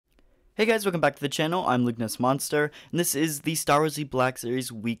Hey guys, welcome back to the channel. I'm Lugness Monster, and this is the Star Wars: The Black Series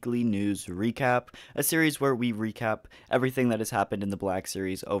Weekly News Recap, a series where we recap everything that has happened in the Black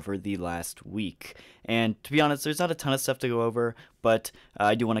Series over the last week. And to be honest, there's not a ton of stuff to go over, but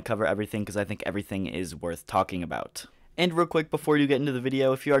I do want to cover everything because I think everything is worth talking about. And real quick, before you get into the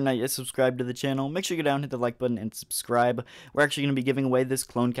video, if you are not yet subscribed to the channel, make sure you go down, hit the like button, and subscribe. We're actually going to be giving away this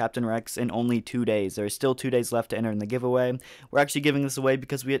Clone Captain Rex in only 2 days. There are still 2 days left to enter in the giveaway. We're actually giving this away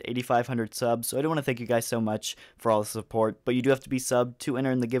because we had 8,500 subs, so I do want to thank you guys so much for all the support, but you do have to be subbed to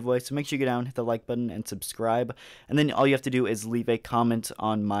enter in the giveaway, so make sure you go down, hit the like button, and subscribe. And then all you have to do is leave a comment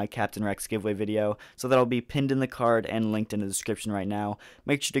on my Captain Rex giveaway video, so that'll be pinned in the card and linked in the description right now.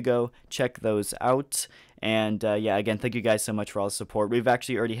 Make sure to go check those out. And yeah, again, thank you guys so much for all the support. We've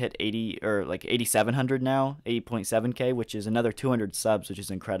actually already hit 8,700 now, 8.7k, which is another 200 subs, which is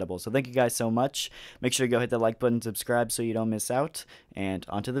incredible. So thank you guys so much. Make sure to go hit the like button, subscribe so you don't miss out, and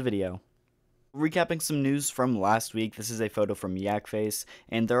onto the video. Recapping some news from last week, this is a photo from Yakface,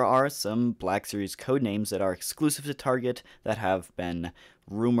 and there are some Black Series codenames that are exclusive to Target that have been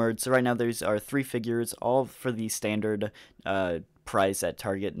rumored. So right now there are 3 figures, all for the standard price at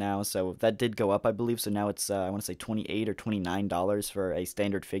Target now, so that did go up, I believe. So now it's I want to say $28 or $29 for a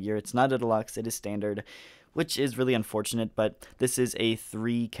standard figure. It's not a deluxe, it is standard, which is really unfortunate, but this is a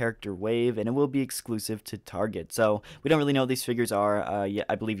 3-character wave, and it will be exclusive to Target. So we don't really know what these figures are. Yeah,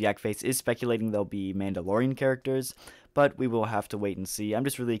 I believe Yakface is speculating they'll be Mandalorian characters, but we will have to wait and see. I'm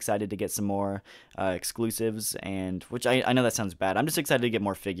just really excited to get some more exclusives, and which I know that sounds bad. I'm just excited to get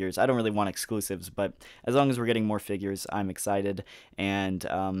more figures. I don't really want exclusives, but as long as we're getting more figures, I'm excited. And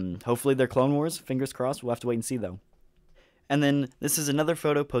hopefully they're Clone Wars. Fingers crossed. We'll have to wait and see, though. And then this is another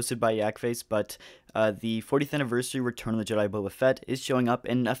photo posted by Yakface, but the 40th anniversary Return of the Jedi Boba Fett is showing up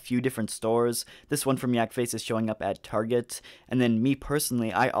in a few different stores. This one from Yakface is showing up at Target, and then me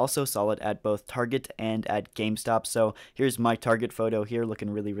personally, I also saw it at both Target and at GameStop. So here's my Target photo here,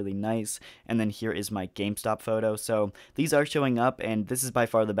 looking really, really nice, and then here is my GameStop photo. So these are showing up, and this is by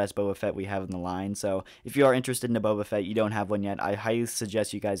far the best Boba Fett we have in the line. So if you are interested in a Boba Fett, you don't have one yet, I highly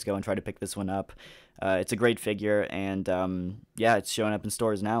suggest you guys go and try to pick this one up. It's a great figure, and yeah, it's showing up in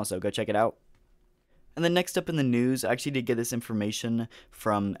stores now, so go check it out. And then next up in the news, I actually did get this information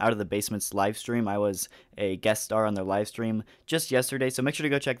from Out of the Basement's live stream. I was a guest star on their live stream just yesterday, so make sure to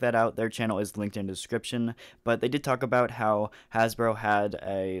go check that out. Their channel is linked in the description. But they did talk about how Hasbro had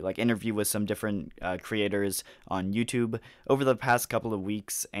a interview with some different creators on YouTube over the past couple of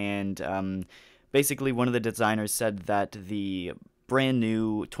weeks, and basically one of the designers said that the brand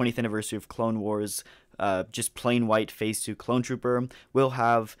new 20th anniversary of Clone Wars just plain white Phase 2 Clone Trooper will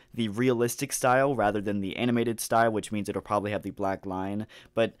have the realistic style rather than the animated style, which means it'll probably have the black line.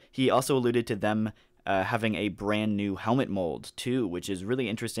 But he also alluded to them having a brand new helmet mold too, which is really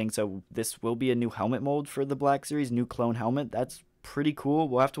interesting. So this will be a new helmet mold for the Black Series, new clone helmet. That's pretty cool.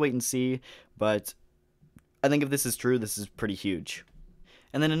 We'll have to wait and see, but I think if this is true, this is pretty huge.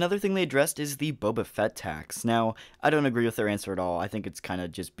 And then another thing they addressed is the Boba Fett tax. Now, I don't agree with their answer at all. I think it's kind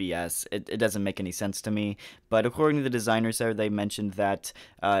of just BS. It doesn't make any sense to me. But according to the designers there, they mentioned that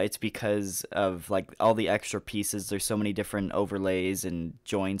it's because of all the extra pieces. There's so many different overlays and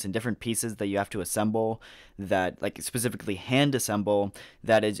joints and different pieces that you have to assemble, that specifically hand assemble,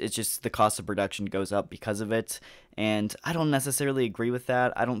 that it's just the cost of production goes up because of it. And I don't necessarily agree with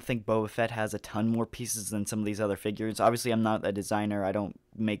that. I don't think Boba Fett has a ton more pieces than some of these other figures. Obviously, I'm not a designer. I don't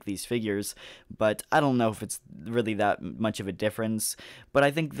make these figures, but I don't know if it's really that much of a difference. But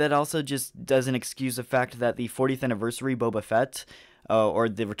I think that also just doesn't excuse the fact that the 40th anniversary Boba Fett, or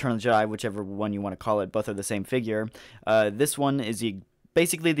the Return of the Jedi, whichever one you want to call it, both are the same figure. This one is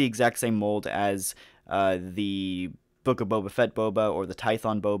basically the exact same mold as the Book of Boba Fett Boba or the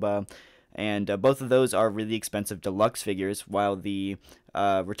Tython Boba. And both of those are really expensive deluxe figures, while the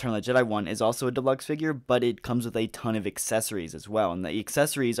Return of the Jedi one is also a deluxe figure, but it comes with a ton of accessories as well. And the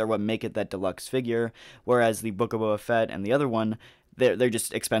accessories are what make it that deluxe figure, whereas the Book of Boba Fett and the other one, they're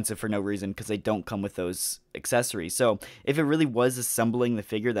just expensive for no reason because they don't come with those accessories. So if it really was assembling the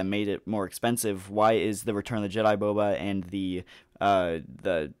figure that made it more expensive, why is the Return of the Jedi Boba and the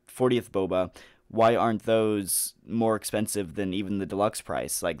 40th Boba, why aren't those more expensive than even the deluxe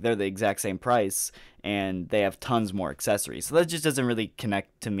price? They're the exact same price, and they have tons more accessories. So that just doesn't really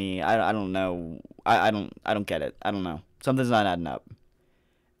connect to me. I don't know. I don't get it. I don't know. Something's not adding up.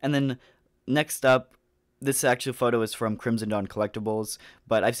 And then next up, this actual photo is from Crimson Dawn Collectibles,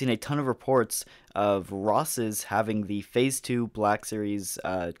 but I've seen a ton of reports of Ross's having the Phase 2 Black Series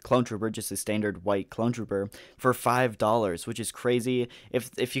Clone Trooper, just a standard white Clone Trooper, for $5, which is crazy.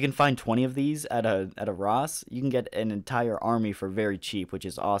 If you can find 20 of these at a Ross, you can get an entire army for very cheap, which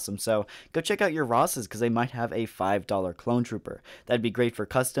is awesome. So go check out your Ross's, because they might have a $5 Clone Trooper. That'd be great for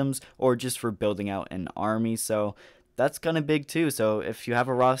customs or just for building out an army. So that's kind of big too. So if you have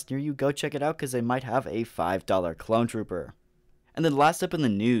a Ross near you, go check it out, because they might have a $5 Clone Trooper. And then last up in the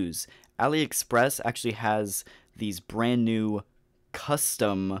news, AliExpress actually has these brand new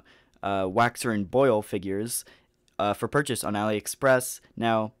custom Waxer and Boyle figures for purchase on AliExpress.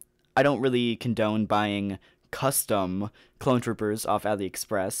 Now, I don't really condone buying custom Clone Troopers off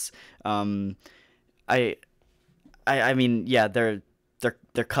AliExpress. I mean, yeah, they're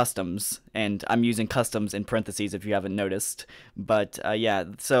customs, and I'm using customs in parentheses if you haven't noticed. But yeah,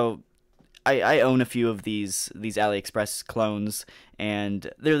 so I own a few of these AliExpress clones,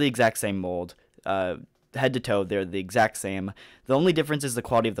 and they're the exact same mold. Head to toe, they're the exact same. The only difference is the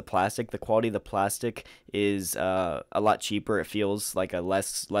quality of the plastic. The quality of the plastic is a lot cheaper. It feels like a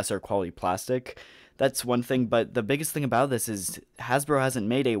lesser quality plastic. That's one thing, but the biggest thing about this is Hasbro hasn't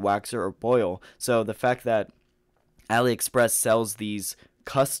made a Waxer or Boyle, so the fact that AliExpress sells these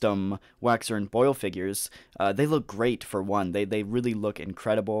custom Waxer and Boyle figures, they look great for one. They really look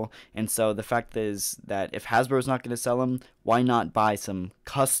incredible. And so the fact is that if Hasbro's not going to sell them, why not buy some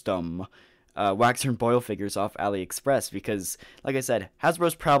custom Waxer and Boyle figures off AliExpress? Because, like I said,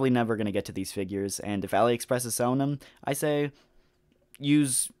 Hasbro's probably never going to get to these figures. And if AliExpress is selling them, I say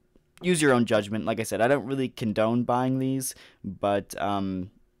use your own judgment. Like I said, I don't really condone buying these, but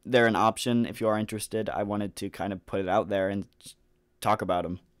they're an option if you are interested. I wanted to kind of put it out there and talk about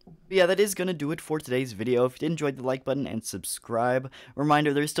them. But yeah, that is going to do it for today's video. If you did enjoy, the like button and subscribe.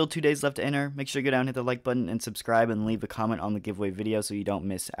 Reminder, there's still 2 days left to enter. Make sure you go down, hit the like button and subscribe, and leave a comment on the giveaway video so you don't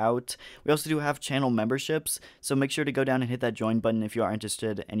miss out. We also do have channel memberships, so make sure to go down and hit that join button if you are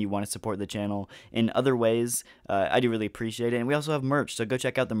interested and you want to support the channel in other ways. I do really appreciate it. And we also have merch, so go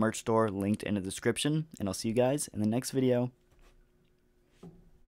check out the merch store linked in the description, and I'll see you guys in the next video.